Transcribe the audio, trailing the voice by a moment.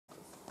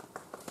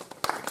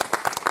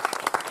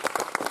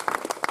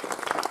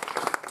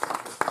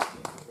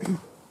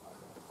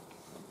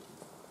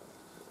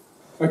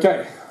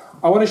Okay,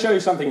 I want to show you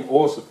something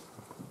awesome.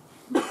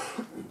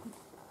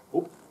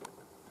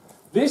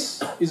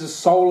 This is a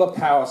solar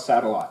power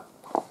satellite.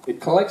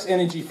 It collects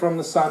energy from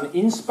the sun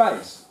in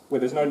space, where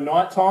there's no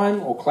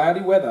nighttime or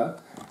cloudy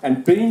weather,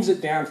 and beams it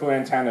down to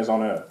antennas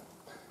on Earth.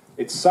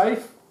 It's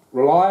safe,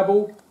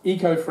 reliable,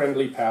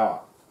 eco-friendly power.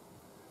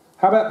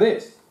 How about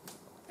this?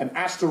 An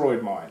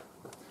asteroid mine.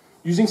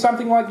 Using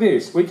something like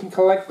this, we can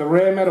collect the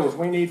rare metals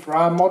we need for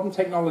our modern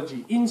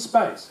technology in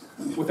space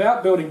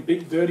without building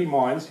big dirty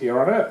mines here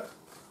on Earth.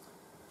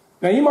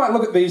 Now you might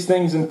look at these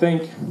things and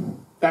think,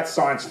 that's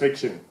science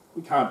fiction.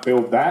 We can't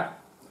build that.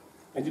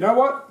 And you know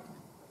what?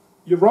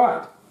 You're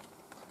right.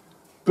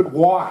 But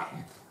why?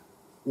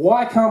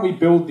 Why can't we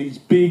build these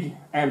big,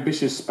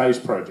 ambitious space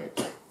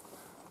projects?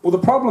 Well, the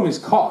problem is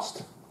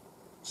cost.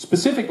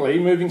 Specifically,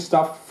 moving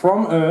stuff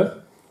from Earth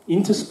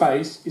into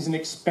space is an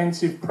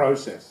expensive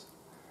process.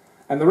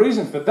 And the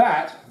reason for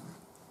that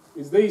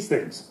is these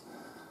things.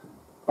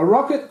 A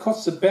rocket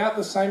costs about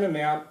the same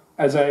amount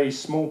as a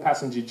small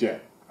passenger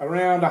jet,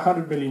 around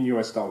 100 million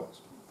US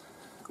dollars.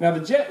 Now, the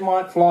jet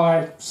might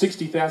fly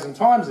 60,000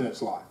 times in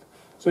its life,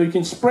 so you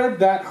can spread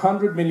that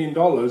 $100 million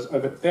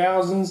over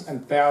thousands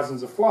and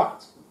thousands of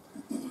flights.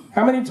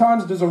 How many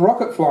times does a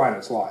rocket fly in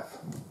its life?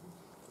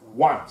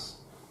 Once.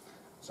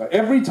 So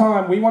every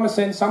time we want to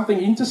send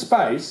something into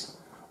space,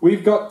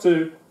 we've got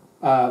to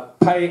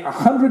pay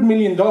 $100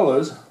 million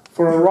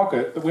for a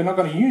rocket that we're not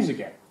going to use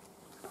again.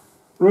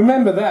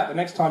 Remember that the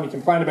next time you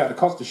complain about the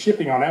cost of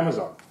shipping on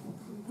Amazon.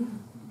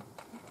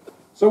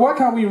 So why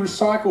can't we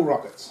recycle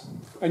rockets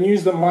and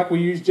use them like we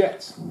use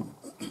jets?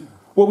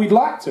 Well, we'd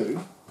like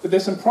to, but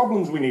there's some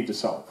problems we need to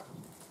solve.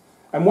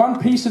 And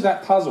one piece of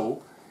that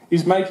puzzle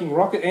is making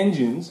rocket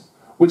engines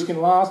which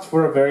can last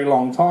for a very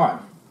long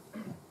time.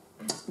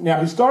 Now,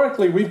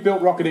 historically, we've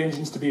built rocket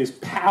engines to be as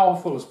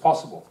powerful as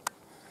possible,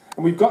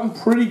 and we've gotten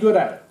pretty good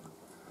at it.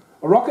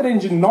 A rocket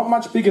engine not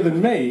much bigger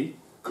than me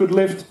could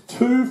lift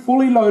 2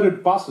 fully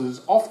loaded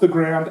buses off the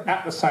ground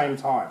at the same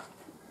time.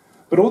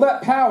 But all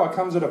that power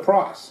comes at a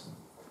price.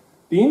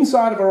 The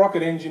inside of a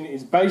rocket engine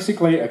is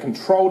basically a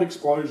controlled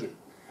explosion,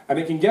 and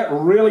it can get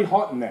really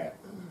hot in there.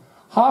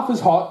 Half as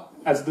hot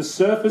as the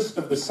surface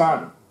of the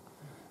sun.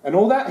 And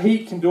all that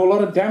heat can do a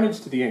lot of damage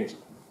to the engine.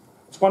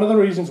 It's one of the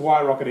reasons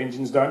why rocket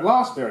engines don't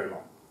last very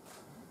long.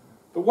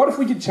 But what if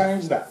we could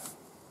change that?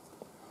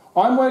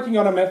 I'm working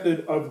on a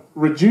method of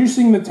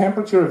reducing the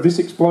temperature of this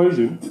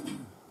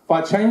explosion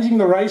by changing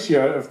the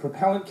ratio of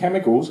propellant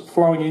chemicals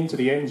flowing into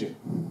the engine.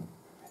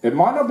 It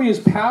might not be as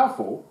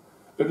powerful,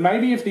 but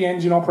maybe if the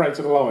engine operates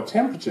at a lower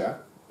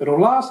temperature, it'll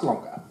last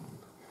longer.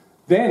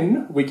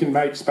 Then we can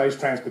make space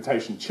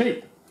transportation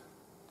cheap.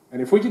 And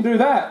if we can do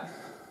that,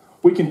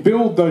 we can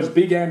build those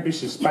big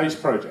ambitious space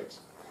projects.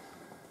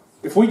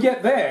 If we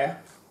get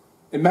there,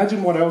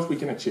 imagine what else we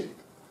can achieve.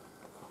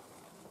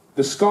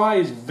 The sky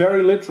is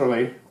very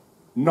literally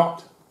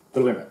not the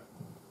limit.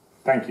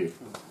 Thank you.